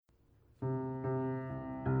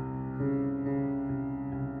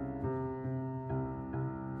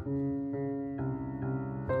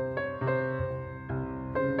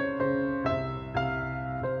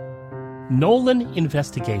Nolan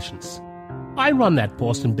Investigations. I run that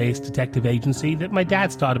Boston-based detective agency that my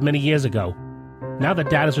dad started many years ago. Now that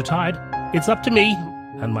Dad is retired, it's up to me,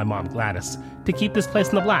 and my mom Gladys, to keep this place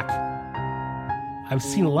in the black. I've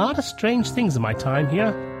seen a lot of strange things in my time here,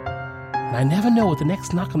 and I never know what the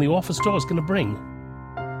next knock on the office door is going to bring.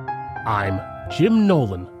 I'm Jim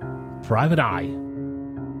Nolan, Private Eye.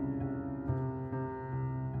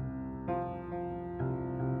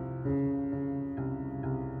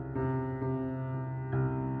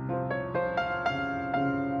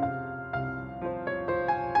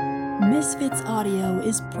 Misfits Audio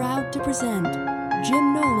is proud to present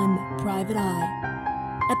Jim Nolan, Private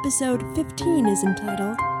Eye. Episode 15 is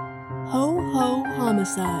entitled Ho Ho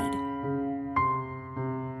Homicide.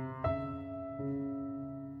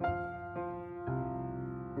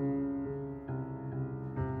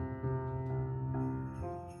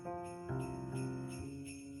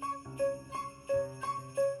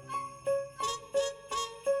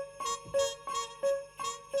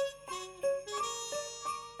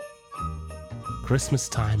 Christmas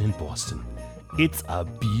time in Boston. It's a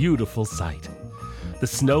beautiful sight. The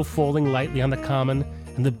snow falling lightly on the common,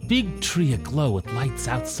 and the big tree aglow with lights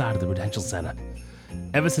outside of the Prudential Center.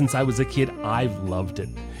 Ever since I was a kid, I've loved it.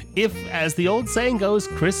 If, as the old saying goes,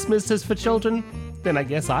 Christmas is for children, then I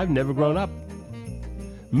guess I've never grown up.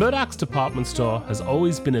 Murdoch's department store has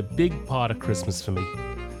always been a big part of Christmas for me.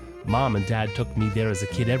 Mom and Dad took me there as a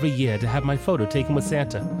kid every year to have my photo taken with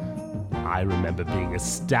Santa. I remember being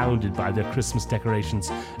astounded by their Christmas decorations,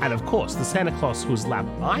 and of course, the Santa Claus whose lap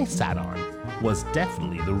I sat on was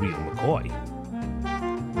definitely the real McCoy.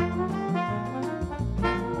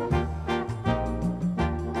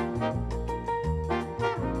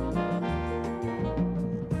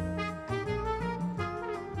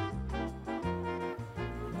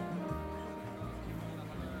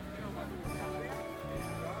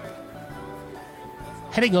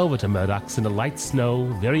 Heading over to Murdoch's in the light snow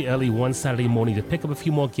very early one Saturday morning to pick up a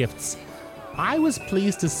few more gifts, I was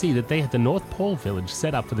pleased to see that they had the North Pole Village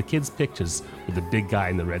set up for the kids' pictures with the big guy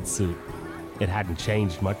in the red suit. It hadn't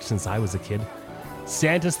changed much since I was a kid.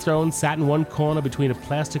 Santa's throne sat in one corner between a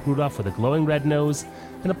plastic Rudolph with a glowing red nose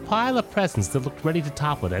and a pile of presents that looked ready to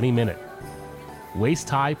topple at any minute.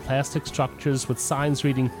 Waist-high plastic structures with signs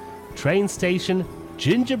reading Train Station,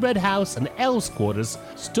 Gingerbread House, and Elves Quarters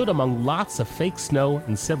stood among lots of fake snow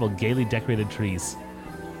and several gaily decorated trees.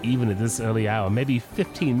 Even at this early hour, maybe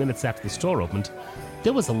 15 minutes after the store opened,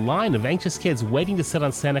 there was a line of anxious kids waiting to sit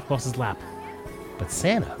on Santa Claus's lap. But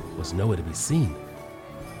Santa was nowhere to be seen.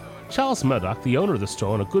 Charles Murdoch, the owner of the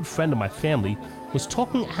store and a good friend of my family, was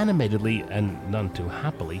talking animatedly, and none too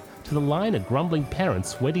happily, to the line of grumbling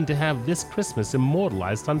parents waiting to have this Christmas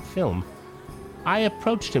immortalized on film. I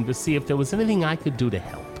approached him to see if there was anything I could do to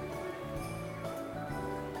help.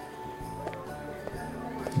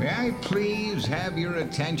 May I please have your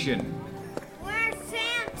attention? Where's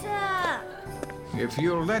Santa? If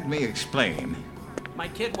you'll let me explain. My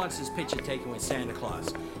kid wants his picture taken with Santa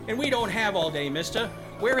Claus. And we don't have all day, mister.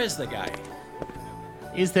 Where is the guy?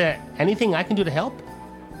 Is there anything I can do to help?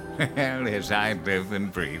 Well, as I live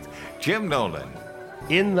and breathe, Jim Nolan.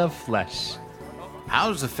 In the flesh.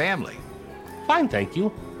 How's the family? Fine, thank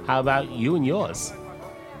you. How about you and yours?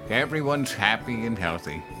 Everyone's happy and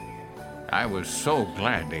healthy. I was so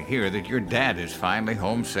glad to hear that your dad is finally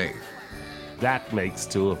home safe. That makes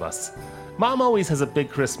two of us. Mom always has a big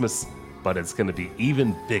Christmas, but it's going to be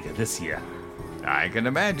even bigger this year. I can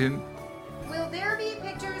imagine. Will there be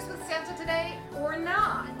pictures with Santa today or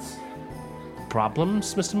not?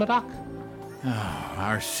 Problems, Mr. Murdoch?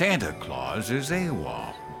 Our Santa Claus is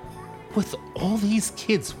AWOL. With all these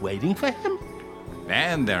kids waiting for him?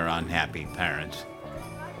 And their unhappy parents.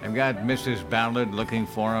 I've got Mrs. Ballard looking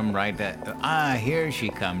for him right at... here she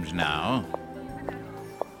comes now.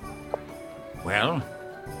 Well?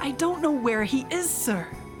 I don't know where he is, sir.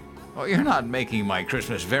 Oh, you're not making my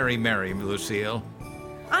Christmas very merry, Lucille.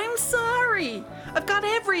 I'm sorry. I've got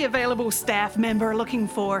every available staff member looking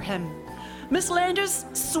for him. Miss Landers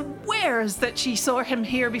swears that she saw him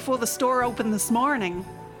here before the store opened this morning.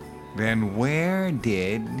 Then where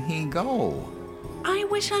did he go? I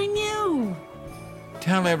wish I knew.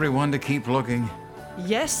 Tell everyone to keep looking.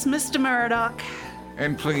 Yes, Mr. Murdoch.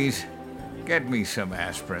 And please, get me some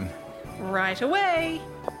aspirin. Right away.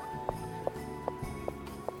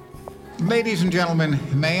 Ladies and gentlemen,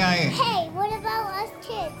 may I... Hey, what about us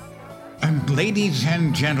kids? Ladies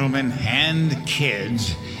and gentlemen and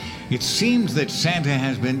kids, it seems that Santa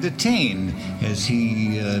has been detained as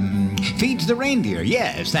he feeds the reindeer.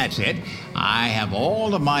 Yes, that's it. I have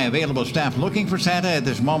all of my available staff looking for Santa at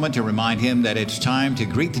this moment to remind him that it's time to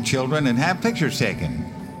greet the children and have pictures taken.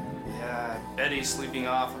 Betty's sleeping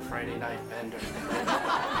off a Friday night bender.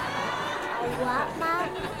 What,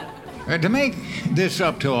 Mom? To make this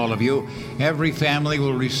up to all of you, every family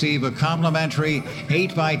will receive a complimentary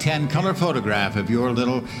 8x10 color photograph of your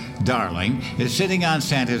little darling sitting on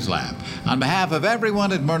Santa's lap. On behalf of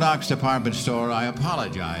everyone at Murdoch's department store, I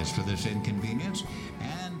apologize for this inconvenience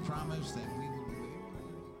and promise that we will be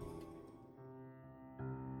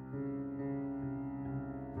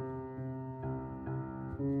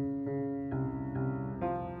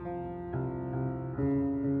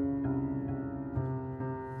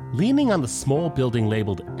Leaning on the small building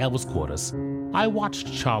labeled Elves' Quarters, I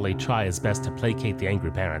watched Charlie try his best to placate the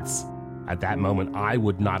angry parents. At that moment, I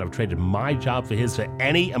would not have traded my job for his for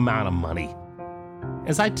any amount of money.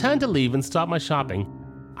 As I turned to leave and start my shopping,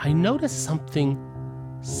 I noticed something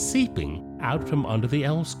seeping out from under the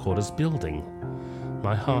Elves' Quarters building.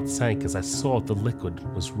 My heart sank as I saw the liquid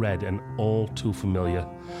was red and all too familiar.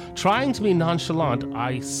 Trying to be nonchalant,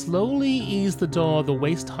 I slowly eased the door of the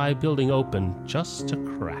waist-high building open just a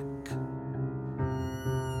crack.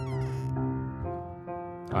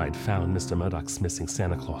 I'd found Mr. Murdoch's missing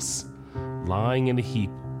Santa Claus, lying in a heap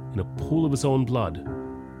in a pool of his own blood,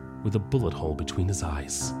 with a bullet hole between his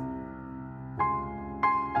eyes.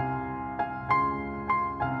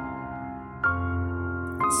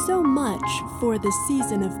 So much for the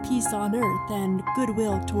season of peace on earth and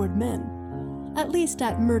goodwill toward men, at least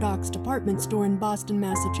at Murdoch's department store in Boston,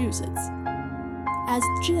 Massachusetts. As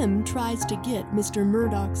Jim tries to get Mr.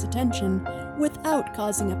 Murdoch's attention without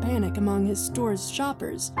causing a panic among his store's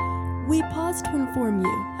shoppers, we pause to inform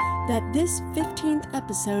you that this 15th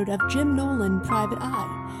episode of Jim Nolan Private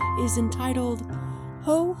Eye is entitled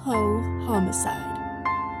Ho Ho Homicide.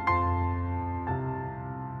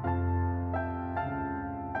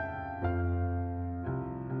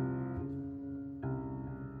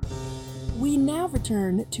 We now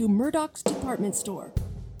return to Murdoch's department store.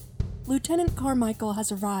 Lieutenant Carmichael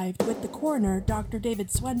has arrived with the coroner, Dr.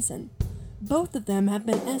 David Swenson. Both of them have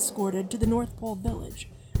been escorted to the North Pole Village,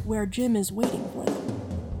 where Jim is waiting for them.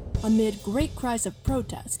 Amid great cries of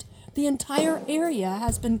protest, the entire area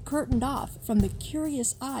has been curtained off from the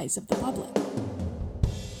curious eyes of the public.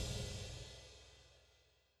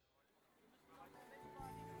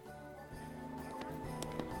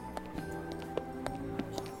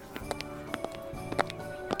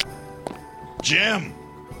 Jim!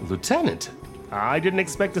 Lieutenant, I didn't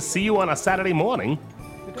expect to see you on a Saturday morning.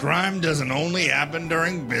 Crime doesn't only happen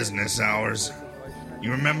during business hours. You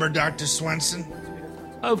remember Dr. Swenson?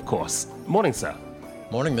 Of course. Morning, sir.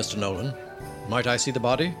 Morning, Mr. Nolan. Might I see the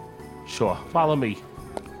body? Sure, follow me.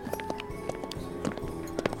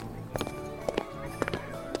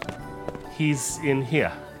 He's in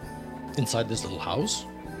here. Inside this little house?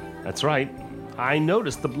 That's right. I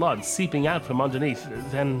noticed the blood seeping out from underneath.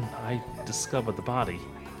 Then I discovered the body.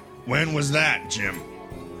 When was that, Jim?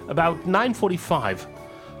 About 9:45.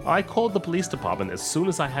 I called the police department as soon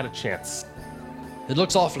as I had a chance. It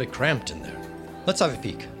looks awfully cramped in there. Let's have a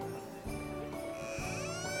peek.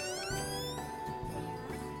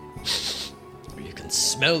 You can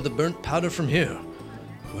smell the burnt powder from here.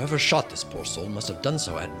 Whoever shot this poor soul must have done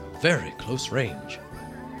so at very close range.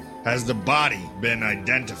 Has the body been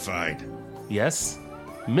identified? Yes,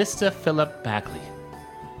 Mr. Philip Bagley.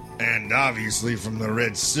 And obviously from the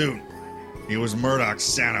red suit, he was Murdoch's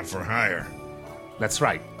Santa for hire. That's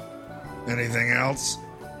right. Anything else?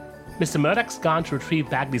 Mr. Murdoch's gone to retrieve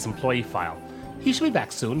Bagley's employee file. He should be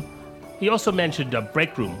back soon. He also mentioned a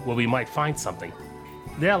break room where we might find something.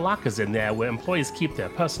 There are lockers in there where employees keep their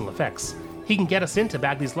personal effects. He can get us into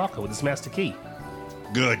Bagley's locker with his master key.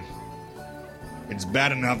 Good. It's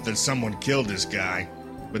bad enough that someone killed this guy,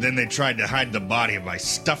 but then they tried to hide the body by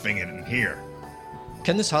stuffing it in here.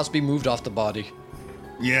 Can this house be moved off the body?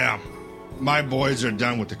 Yeah. My boys are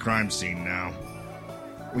done with the crime scene now.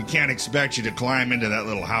 We can't expect you to climb into that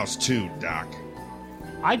little house too, Doc.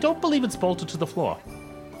 I don't believe it's bolted to the floor.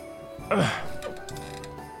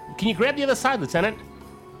 Can you grab the other side, Lieutenant?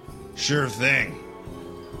 Sure thing.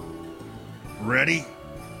 Ready?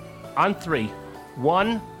 On 3.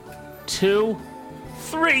 1, 2,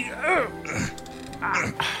 3.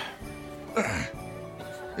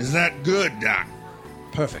 Is that good, Doc?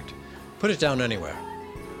 Perfect. Put it down anywhere.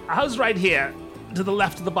 I was right here, to the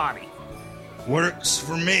left of the body. Works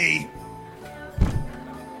for me.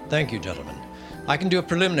 Thank you, gentlemen. I can do a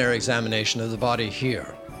preliminary examination of the body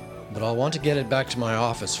here, but I'll want to get it back to my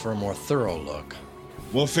office for a more thorough look.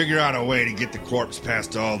 We'll figure out a way to get the corpse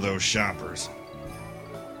past all those shoppers.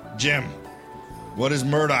 Jim, what is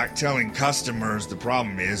Murdoch telling customers the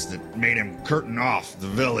problem is that made him curtain off the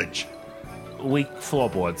village? Weak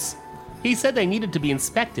floorboards. He said they needed to be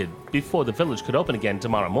inspected before the village could open again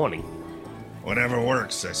tomorrow morning. Whatever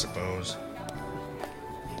works, I suppose.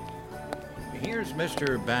 Here's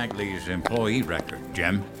Mr. Bagley's employee record,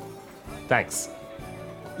 Jim. Thanks.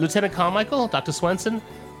 Lieutenant Carmichael, Dr. Swenson,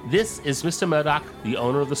 this is Mr. Murdoch, the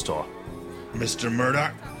owner of the store. Mr.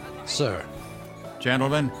 Murdoch? Sir.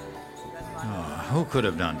 Gentlemen, who could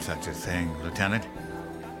have done such a thing, Lieutenant?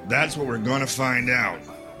 That's what we're gonna find out.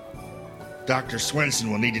 Dr.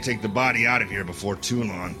 Swenson will need to take the body out of here before too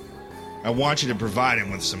long. I want you to provide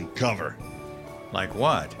him with some cover. Like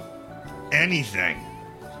what? Anything.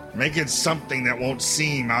 Make it something that won't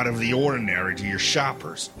seem out of the ordinary to your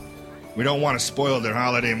shoppers. We don't want to spoil their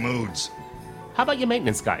holiday moods. How about your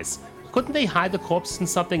maintenance guys? Couldn't they hide the corpse in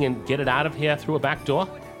something and get it out of here through a back door?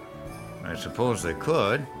 I suppose they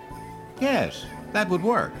could. Yes, that would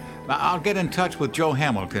work. I'll get in touch with Joe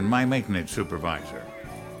Hamilton, my maintenance supervisor.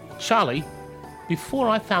 Charlie, before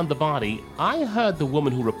I found the body, I heard the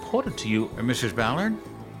woman who reported to you... Mrs. Ballard?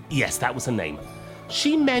 Yes, that was her name.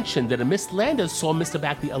 She mentioned that a Miss Landers saw Mr.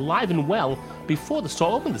 Bagley alive and well before the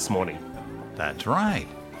store opened this morning. That's right.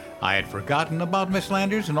 I had forgotten about Miss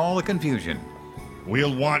Landers and all the confusion.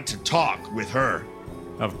 We'll want to talk with her.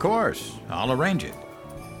 Of course. I'll arrange it.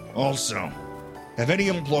 Also, have any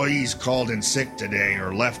employees called in sick today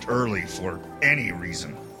or left early for any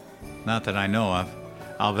reason? Not that I know of.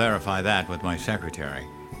 I'll verify that with my secretary.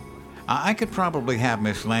 I could probably have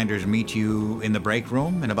Miss Landers meet you in the break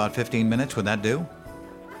room in about 15 minutes. Would that do?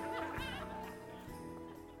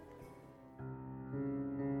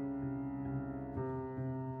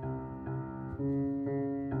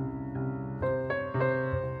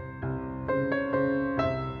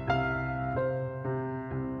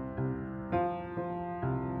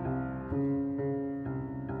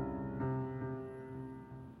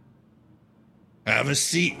 Have a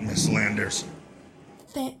seat, Miss Landers.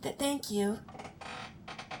 Thank you.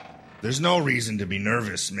 There's no reason to be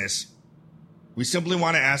nervous, miss. We simply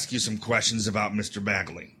want to ask you some questions about Mr.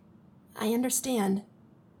 Bagley. I understand.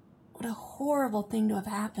 What a horrible thing to have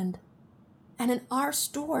happened. And in our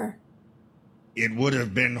store. It would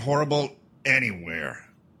have been horrible anywhere.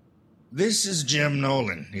 This is Jim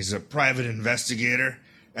Nolan. He's a private investigator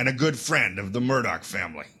and a good friend of the Murdoch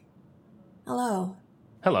family. Hello.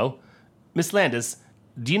 Hello. Miss Landers,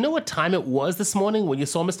 do you know what time it was this morning when you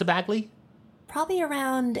saw Mr. Bagley? Probably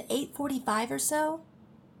around 8:45 or so.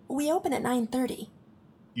 We open at 9:30.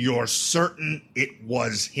 You're certain it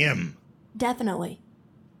was him? Definitely.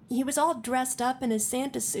 He was all dressed up in his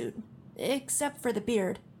Santa suit, except for the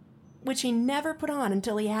beard, which he never put on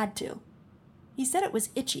until he had to. He said it was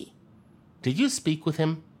itchy. Did you speak with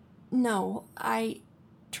him? No, I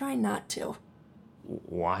try not to.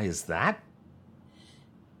 Why is that?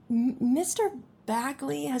 Mr.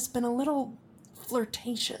 Bagley has been a little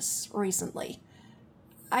flirtatious recently.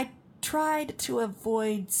 I tried to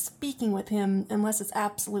avoid speaking with him unless it's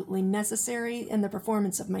absolutely necessary in the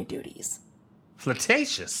performance of my duties.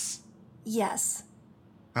 Flirtatious? Yes.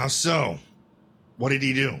 How so? What did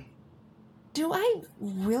he do? Do I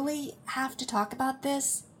really have to talk about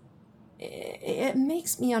this? It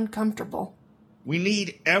makes me uncomfortable. We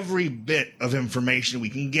need every bit of information we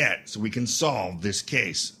can get so we can solve this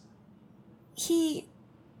case. He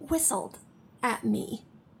whistled at me.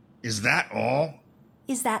 Is that all?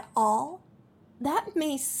 Is that all? That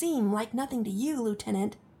may seem like nothing to you,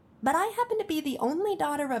 Lieutenant, but I happen to be the only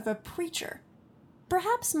daughter of a preacher.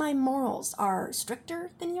 Perhaps my morals are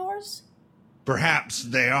stricter than yours? Perhaps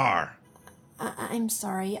they are. I'm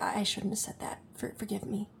sorry, I shouldn't have said that. Forgive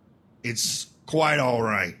me. It's quite all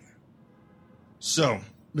right. So,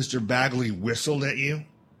 Mr. Bagley whistled at you?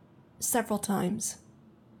 Several times.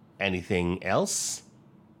 Anything else?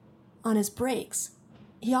 On his breaks,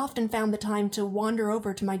 he often found the time to wander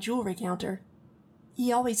over to my jewelry counter.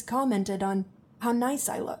 He always commented on how nice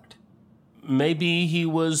I looked. Maybe he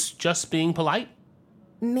was just being polite?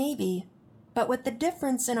 Maybe, but with the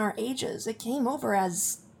difference in our ages, it came over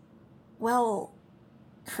as, well,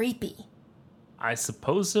 creepy. I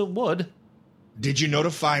suppose it would. Did you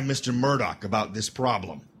notify Mr. Murdoch about this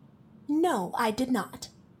problem? No, I did not.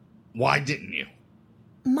 Why didn't you?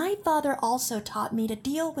 My father also taught me to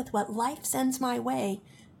deal with what life sends my way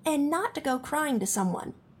and not to go crying to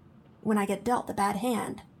someone when I get dealt a bad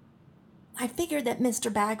hand. I figured that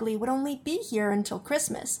Mr. Bagley would only be here until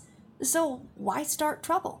Christmas, so why start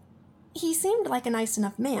trouble? He seemed like a nice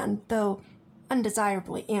enough man, though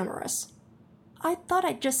undesirably amorous. I thought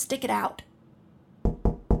I'd just stick it out.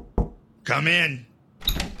 Come in.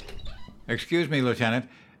 Excuse me, Lieutenant.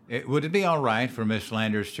 Would it be all right for Miss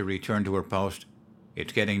Landers to return to her post?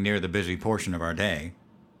 It's getting near the busy portion of our day.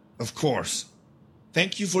 Of course.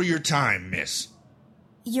 Thank you for your time, miss.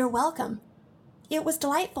 You're welcome. It was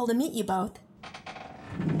delightful to meet you both.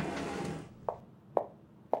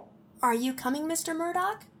 Are you coming, Mr.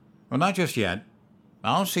 Murdoch? Well, not just yet.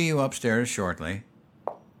 I'll see you upstairs shortly.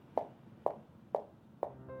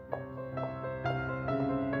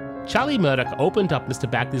 Charlie Murdoch opened up Mr.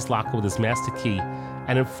 Bagley's locker with his master key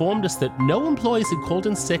and informed us that no employees had called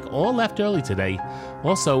in sick or left early today.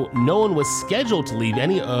 Also, no one was scheduled to leave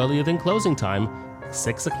any earlier than closing time,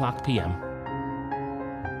 6 o'clock p.m.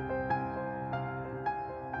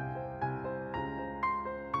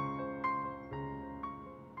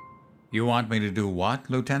 You want me to do what,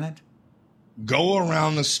 Lieutenant? Go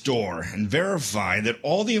around the store and verify that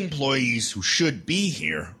all the employees who should be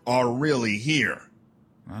here are really here.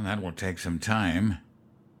 Well, that will take some time.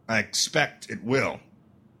 I expect it will.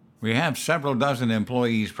 We have several dozen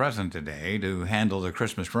employees present today to handle the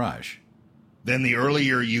Christmas rush. Then the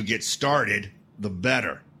earlier you get started, the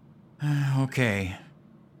better. Okay.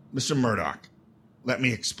 Mr. Murdoch, let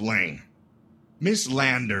me explain. Miss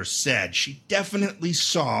Lander said she definitely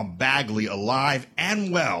saw Bagley alive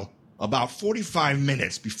and well about 45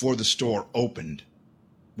 minutes before the store opened.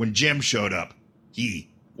 When Jim showed up, he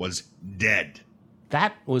was dead.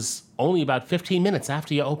 That was only about 15 minutes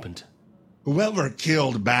after you opened. Whoever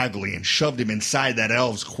killed Bagley and shoved him inside that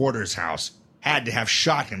elf's quarters house had to have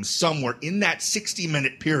shot him somewhere in that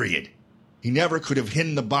 60-minute period. He never could have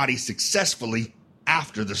hidden the body successfully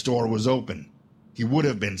after the store was open. He would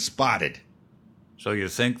have been spotted. So you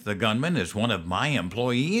think the gunman is one of my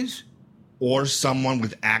employees? Or someone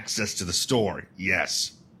with access to the store,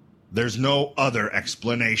 yes. There's no other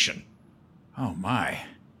explanation. Oh, my.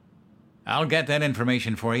 I'll get that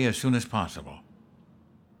information for you as soon as possible.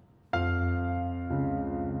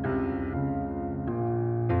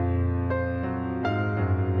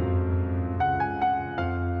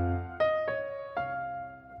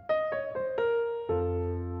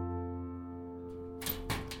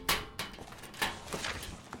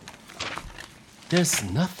 There's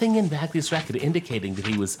nothing in Bagley's record indicating that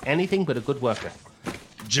he was anything but a good worker.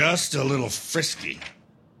 Just a little frisky.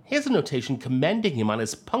 Here's a notation commending him on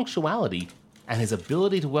his punctuality and his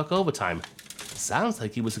ability to work overtime. Sounds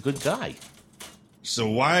like he was a good guy. So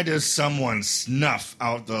why does someone snuff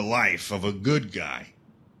out the life of a good guy?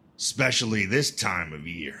 Especially this time of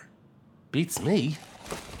year. Beats me.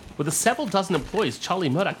 With the several dozen employees Charlie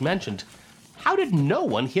Murdoch mentioned, how did no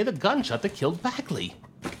one hear the gunshot that killed Bagley?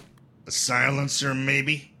 A silencer,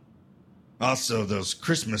 maybe? Also, those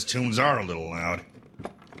Christmas tunes are a little loud.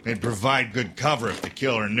 They'd provide good cover if the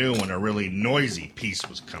killer knew when a really noisy piece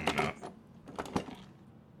was coming up.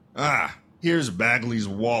 Ah, here's Bagley's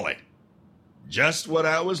wallet. Just what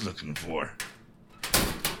I was looking for.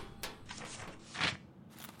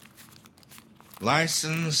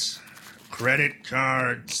 License, credit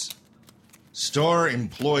cards, store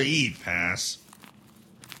employee pass.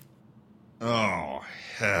 Oh,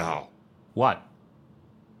 hell. What?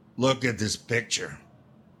 Look at this picture.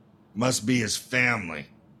 Must be his family.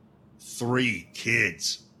 3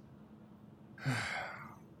 kids.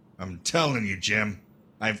 I'm telling you, Jim,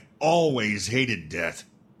 I've always hated death,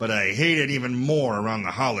 but I hate it even more around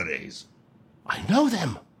the holidays. I know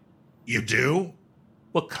them. You do?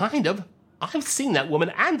 Well, kind of. I've seen that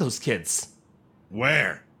woman and those kids.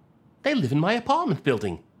 Where? They live in my apartment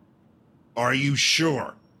building. Are you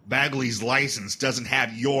sure Bagley's license doesn't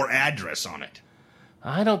have your address on it?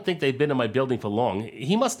 I don't think they've been in my building for long.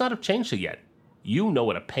 He must not have changed it yet. You know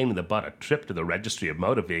what a pain in the butt a trip to the registry of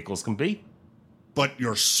motor vehicles can be. But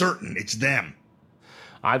you're certain it's them?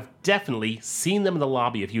 I've definitely seen them in the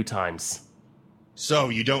lobby a few times. So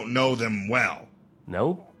you don't know them well?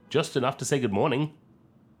 No, just enough to say good morning.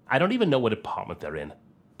 I don't even know what apartment they're in,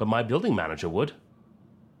 but my building manager would.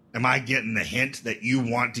 Am I getting the hint that you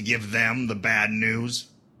want to give them the bad news?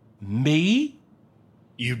 Me?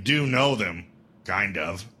 You do know them, kind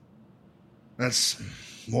of. That's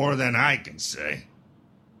more than I can say.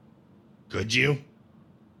 Could you?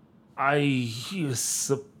 I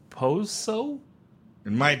suppose so?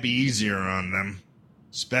 It might be easier on them,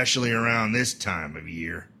 especially around this time of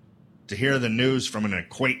year, to hear the news from an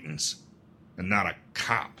acquaintance and not a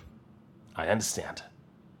cop. I understand.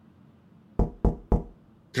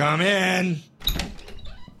 Come in.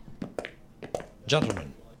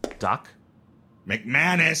 Gentlemen. Doc?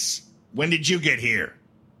 McManus, when did you get here?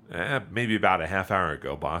 Maybe about a half hour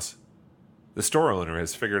ago, boss. The store owner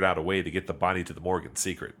has figured out a way to get the body to the morgue in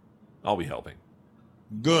secret. I'll be helping.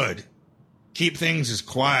 Good. Keep things as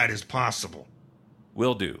quiet as possible.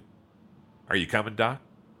 Will do. Are you coming, Doc?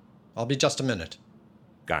 I'll be just a minute.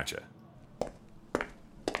 Gotcha.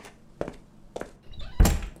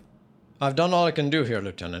 I've done all I can do here,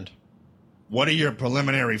 Lieutenant. What are your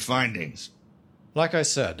preliminary findings? Like I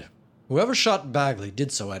said, whoever shot Bagley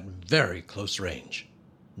did so at very close range.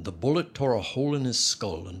 The bullet tore a hole in his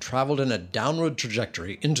skull and traveled in a downward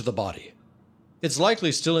trajectory into the body. It's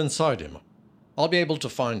likely still inside him. I'll be able to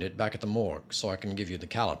find it back at the morgue, so I can give you the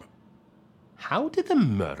caliber. How did the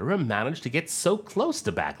murderer manage to get so close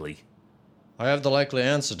to Bagley? I have the likely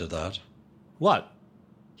answer to that. What?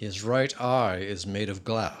 His right eye is made of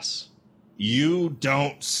glass. You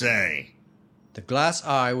don't say. The glass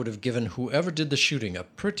eye would have given whoever did the shooting a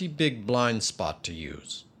pretty big blind spot to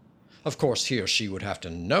use. Of course, he or she would have to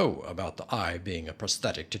know about the eye being a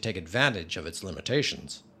prosthetic to take advantage of its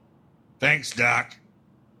limitations. Thanks, Doc.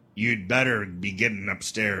 You'd better be getting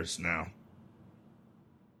upstairs now.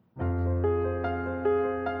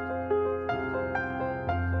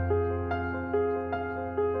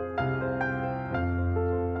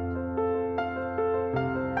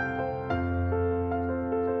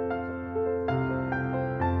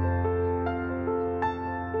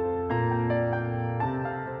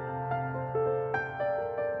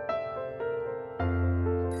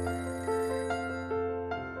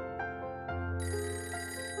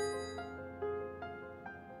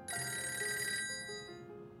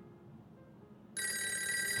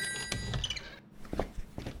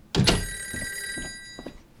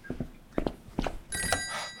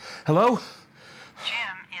 Hello?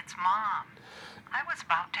 Jim, it's Mom. I was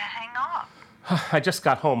about to hang up. I just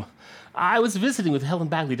got home. I was visiting with Helen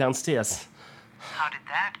Bagley downstairs. How did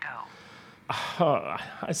that go?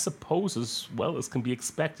 I suppose as well as can be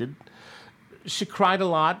expected. She cried a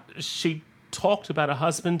lot. She talked about her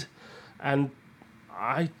husband. And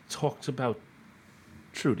I talked about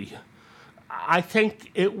Trudy. I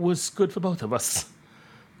think it was good for both of us.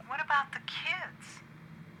 What about the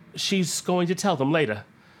kids? She's going to tell them later.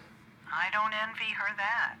 I don't envy her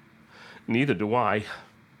that. Neither do I.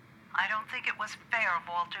 I don't think it was fair,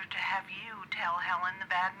 Walter, to have you tell Helen the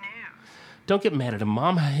bad news. Don't get mad at him,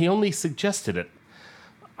 Mom. He only suggested it.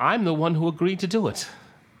 I'm the one who agreed to do it.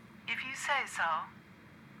 If you say so.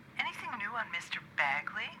 Anything new on Mr.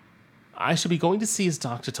 Bagley? I shall be going to see his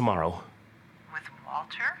doctor tomorrow. With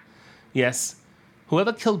Walter? Yes.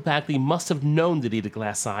 Whoever killed Bagley must have known that he had a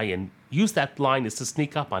glass eye and used that blindness to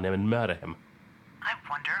sneak up on him and murder him. I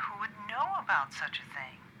wonder who would know about such a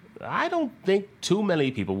thing. I don't think too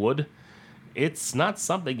many people would. It's not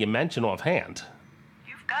something you mention offhand.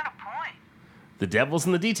 You've got a point. The devil's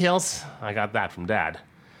in the details. I got that from Dad.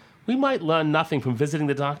 We might learn nothing from visiting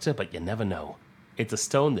the doctor, but you never know. It's a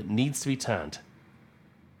stone that needs to be turned.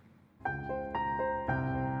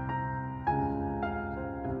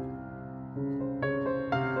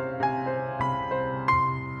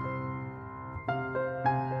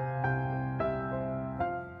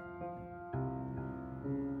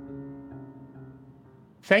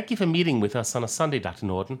 Thank you for meeting with us on a Sunday, Dr.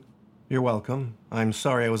 Norton. You're welcome. I'm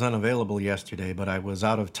sorry I was unavailable yesterday, but I was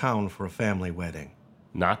out of town for a family wedding.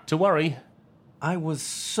 Not to worry. I was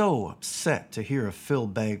so upset to hear of Phil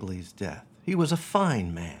Bagley's death. He was a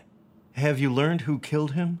fine man. Have you learned who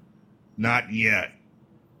killed him? Not yet.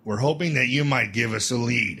 We're hoping that you might give us a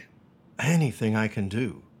lead. Anything I can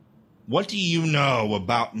do. What do you know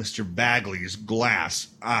about Mr. Bagley's glass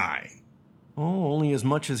eye? Oh, only as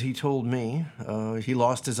much as he told me. He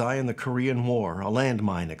lost his eye in the Korean War. A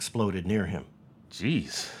landmine exploded near him.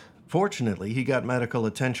 Jeez. Fortunately, he got medical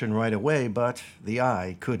attention right away, but the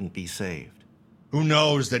eye couldn't be saved. Who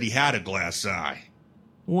knows that he had a glass eye?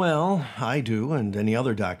 Well, I do, and any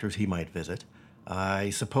other doctors he might visit. I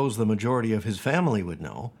suppose the majority of his family would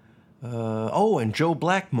know. And Joe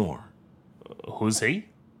Blackmore. Who's he?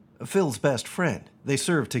 Phil's best friend. They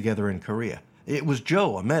served together in Korea. It was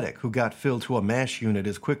Joe, a medic, who got Phil to a MASH unit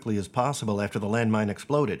as quickly as possible after the landmine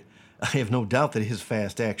exploded. I have no doubt that his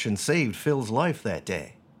fast action saved Phil's life that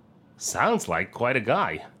day. Sounds like quite a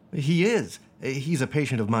guy. He is. He's a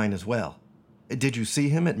patient of mine as well. Did you see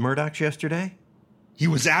him at Murdoch's yesterday? He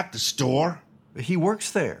was at the store? He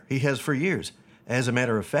works there. He has for years. As a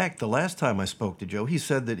matter of fact, the last time I spoke to Joe, he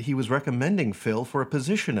said that he was recommending Phil for a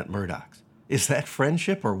position at Murdoch's. Is that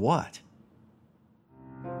friendship or what?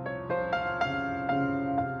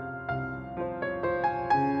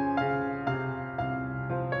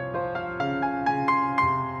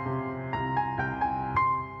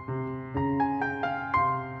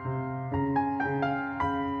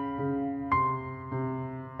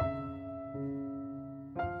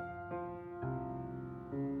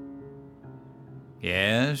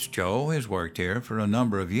 Yes, Joe has worked here for a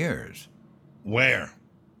number of years. Where?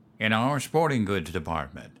 In our sporting goods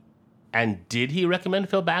department. And did he recommend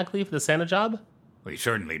Phil Bagley for the Santa job? We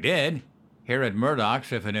certainly did. Here at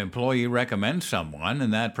Murdoch's, if an employee recommends someone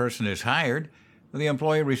and that person is hired, the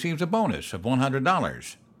employee receives a bonus of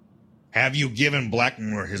 $100. Have you given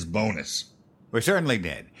Blackmore his bonus? We certainly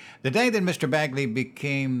did. The day that Mr. Bagley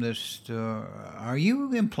became the star... Are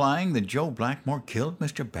you implying that Joe Blackmore killed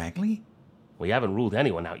Mr. Bagley? We haven't ruled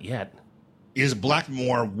anyone out yet. Is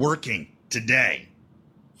Blackmore working today?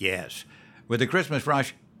 Yes. With the Christmas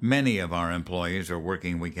rush, many of our employees are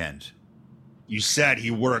working weekends. You said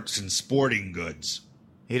he works in sporting goods.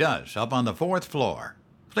 He does, up on the 4th floor.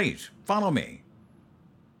 Please, follow me.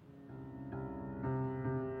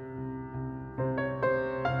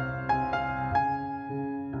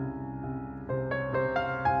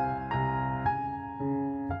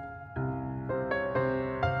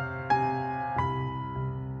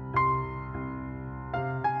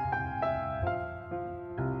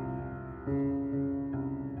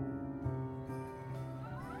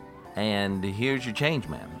 And here's your change,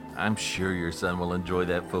 ma'am. I'm sure your son will enjoy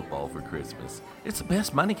that football for Christmas. It's the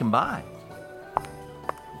best money can buy.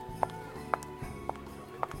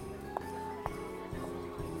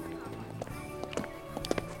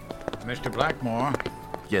 Mr. Blackmore?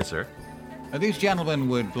 Yes, sir? These gentlemen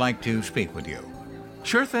would like to speak with you.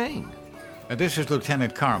 Sure thing. This is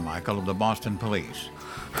Lieutenant Carmichael of the Boston Police.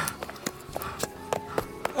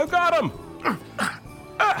 I got him!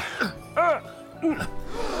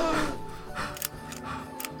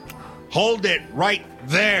 Hold it right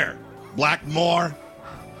there, Blackmore.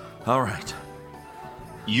 All right.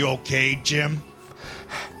 You okay, Jim?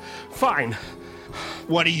 Fine.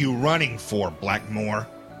 What are you running for, Blackmore?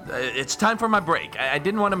 It's time for my break. I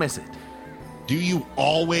didn't want to miss it. Do you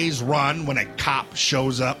always run when a cop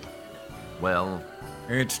shows up? Well...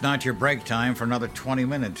 It's not your break time for another 20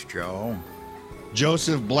 minutes, Joe.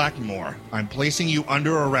 Joseph Blackmore, I'm placing you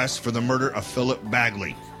under arrest for the murder of Philip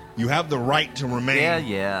Bagley. You have the right to remain...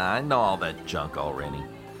 Yeah, I know all that junk already.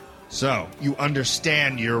 So, you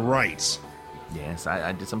understand your rights? Yes,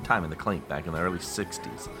 I did some time in the clink back in the early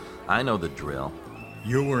 60s. I know the drill.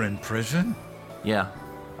 You were in prison? Yeah,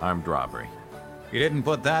 armed robbery. You didn't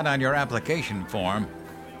put that on your application form.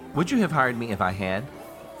 Would you have hired me if I had?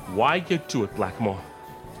 Why get to it, Blackmore?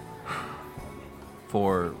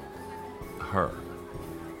 For her.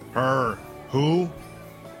 Her who?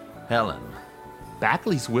 Helen.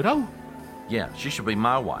 Bagley's widow? Yeah, she should be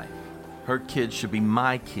my wife. Her kids should be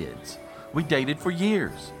my kids. We dated for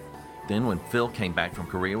years. Then when Phil came back from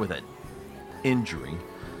Korea with that injury,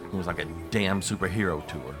 it was like a damn superhero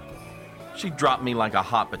to her. She dropped me like a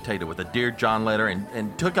hot potato with a Dear John letter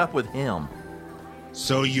and took up with him.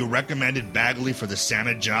 So you recommended Bagley for the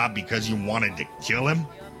Santa job because you wanted to kill him?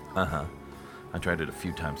 Uh-huh. I tried it a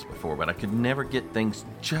few times before, but I could never get things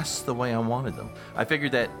just the way I wanted them. I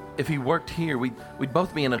figured that if he worked here, we'd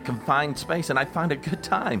both be in a confined space, and I'd find a good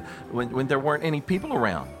time when there weren't any people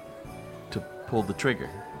around to pull the trigger.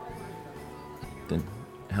 Then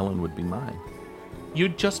Helen would be mine.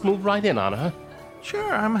 You'd just move right in on her?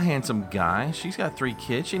 Sure, I'm a handsome guy. She's got 3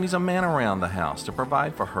 kids. She needs a man around the house to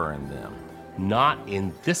provide for her and them. Not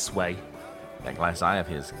in this way. That glass eye of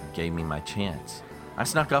his gave me my chance. I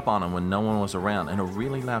snuck up on him when no one was around, and a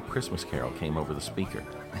really loud Christmas carol came over the speaker.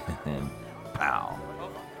 And pow!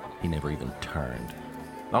 He never even turned.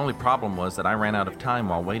 The only problem was that I ran out of time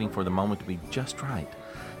while waiting for the moment to be just right.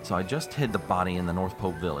 So I just hid the body in the North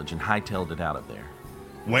Pole Village and hightailed it out of there.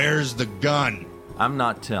 Where's the gun? I'm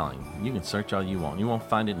not telling. You can search all you want. You won't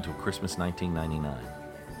find it until Christmas 1999.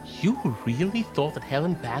 You really thought that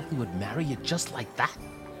Helen Bagley would marry you just like that?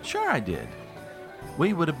 Sure I did.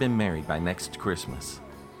 We would have been married by next Christmas.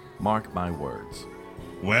 Mark my words.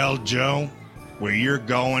 Well, Joe, where you're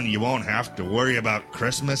going, you won't have to worry about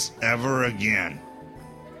Christmas ever again.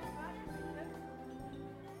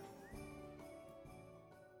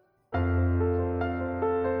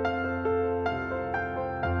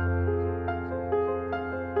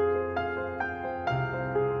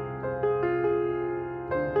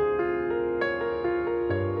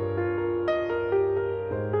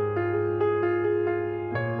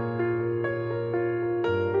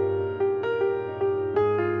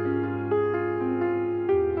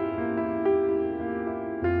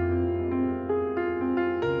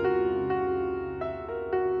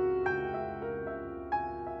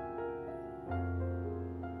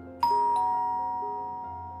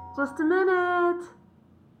 Just a minute.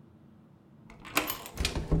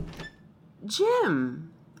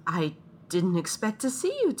 Jim, I didn't expect to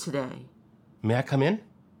see you today. May I come in?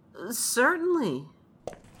 Certainly.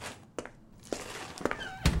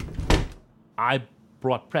 I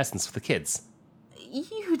brought presents for the kids.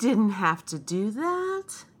 You didn't have to do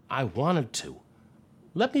that. I wanted to.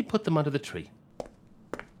 Let me put them under the tree.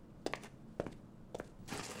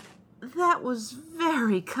 That was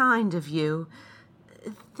very kind of you.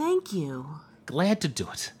 Thank you. Glad to do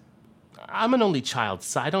it. I'm an only child,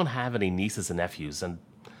 so I don't have any nieces and nephews, and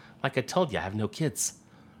like I told you, I have no kids.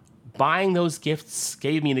 Buying those gifts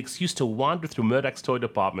gave me an excuse to wander through Murdoch's toy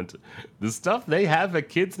department. The stuff they have for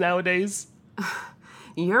kids nowadays.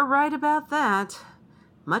 You're right about that.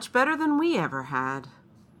 Much better than we ever had.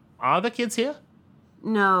 Are the kids here?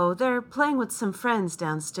 No, they're playing with some friends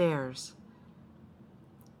downstairs.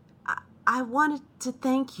 I wanted to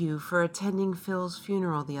thank you for attending Phil's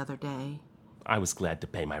funeral the other day. I was glad to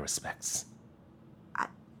pay my respects.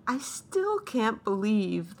 I still can't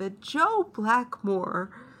believe that Joe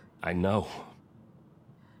Blackmore... I know.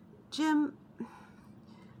 Jim,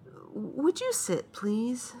 would you sit,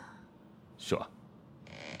 please? Sure.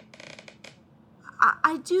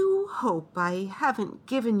 I do hope I haven't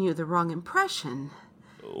given you the wrong impression.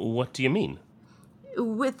 What do you mean?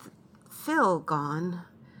 With Phil gone,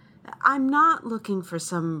 I'm not looking for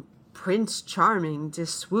some Prince Charming to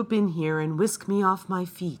swoop in here and whisk me off my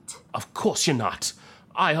feet. Of course you're not.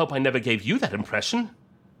 I hope I never gave you that impression.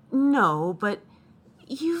 No, but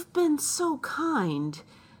you've been so kind.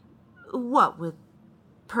 What with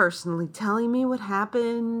personally telling me what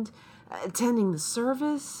happened, attending the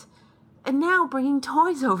service, and now bringing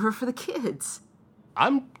toys over for the kids.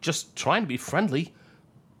 I'm just trying to be friendly.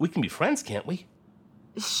 We can be friends, can't we?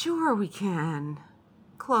 Sure we can.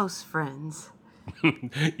 Close friends.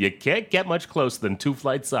 You can't get much closer than 2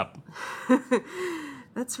 flights up.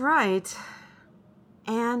 That's right.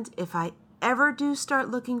 And if I ever do start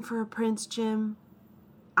looking for a prince, Jim,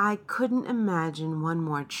 I couldn't imagine one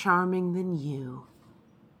more charming than you.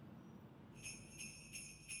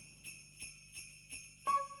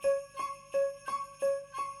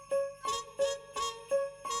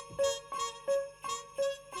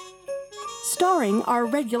 Starring our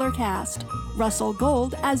regular cast: Russell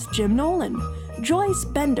Gold as Jim Nolan, Joyce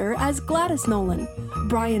Bender as Gladys Nolan,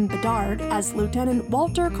 Brian Bedard as Lieutenant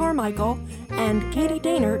Walter Carmichael, and Katie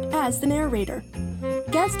Daynert as the narrator.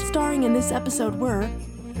 Guest starring in this episode were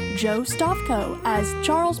Joe Stofko as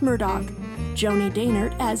Charles Murdoch, Joni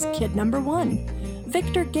Daynert as Kid Number 1,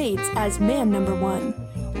 Victor Gates as Man Number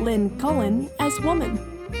 1, Lynn Cullen as Woman,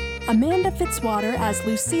 Amanda Fitzwater as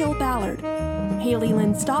Lucille Ballard, Haley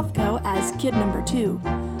Lynn Stofko as Kid Number 2,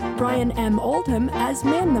 Brian M. Oldham as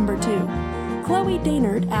Man Number 2, Chloe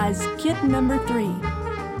Daynert as Kid Number 3,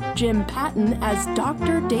 Jim Patton as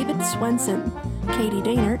Dr. David Swenson, Katie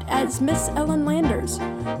Daynert as Miss Ellen Landers,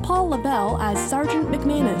 Paul Lavelle as Sergeant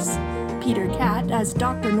McManus, Peter Catt as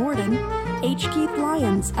Dr. Norden, H. Keith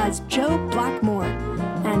Lyons as Joe Blackmore,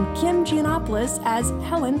 and Kim Giannopoulos as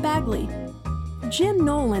Helen Bagley. Jim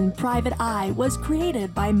Nolan Private Eye was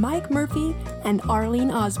created by Mike Murphy and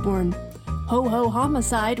Arlene Osborne. Ho Ho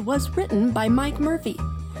Homicide was written by Mike Murphy.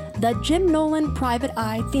 The Jim Nolan Private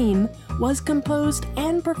Eye theme was composed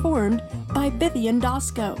and performed by Vivian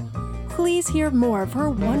Dosco. Please hear more of her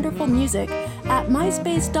wonderful music at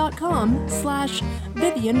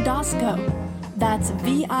myspace.com/Vivian Dosco. That's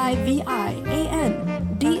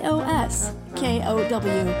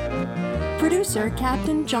VIVIANDOSKOW. Producer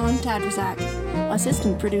Captain John Tadrazak.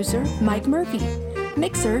 Assistant producer Mike Murphy.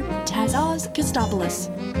 Mixer Tazaz Kostopoulos.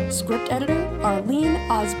 Script editor Arlene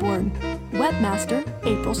Osborne. Webmaster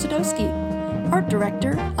April Sadowski. Art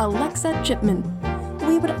director Alexa Chipman.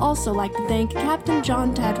 We would also like to thank Captain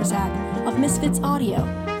John Tadrazak of Misfits Audio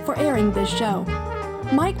for airing this show.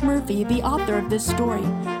 Mike Murphy, the author of this story,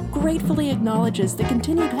 gratefully acknowledges the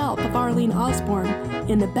continued help of Arlene Osborne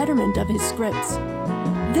in the betterment of his scripts.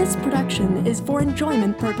 This production is for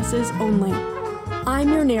enjoyment purposes only. I'm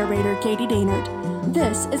your narrator, Katie Daynert.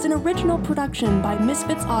 This is an original production by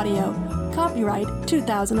Misfits Audio, copyright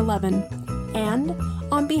 2011. And,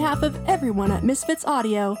 on behalf of everyone at Misfits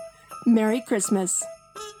Audio, Merry Christmas.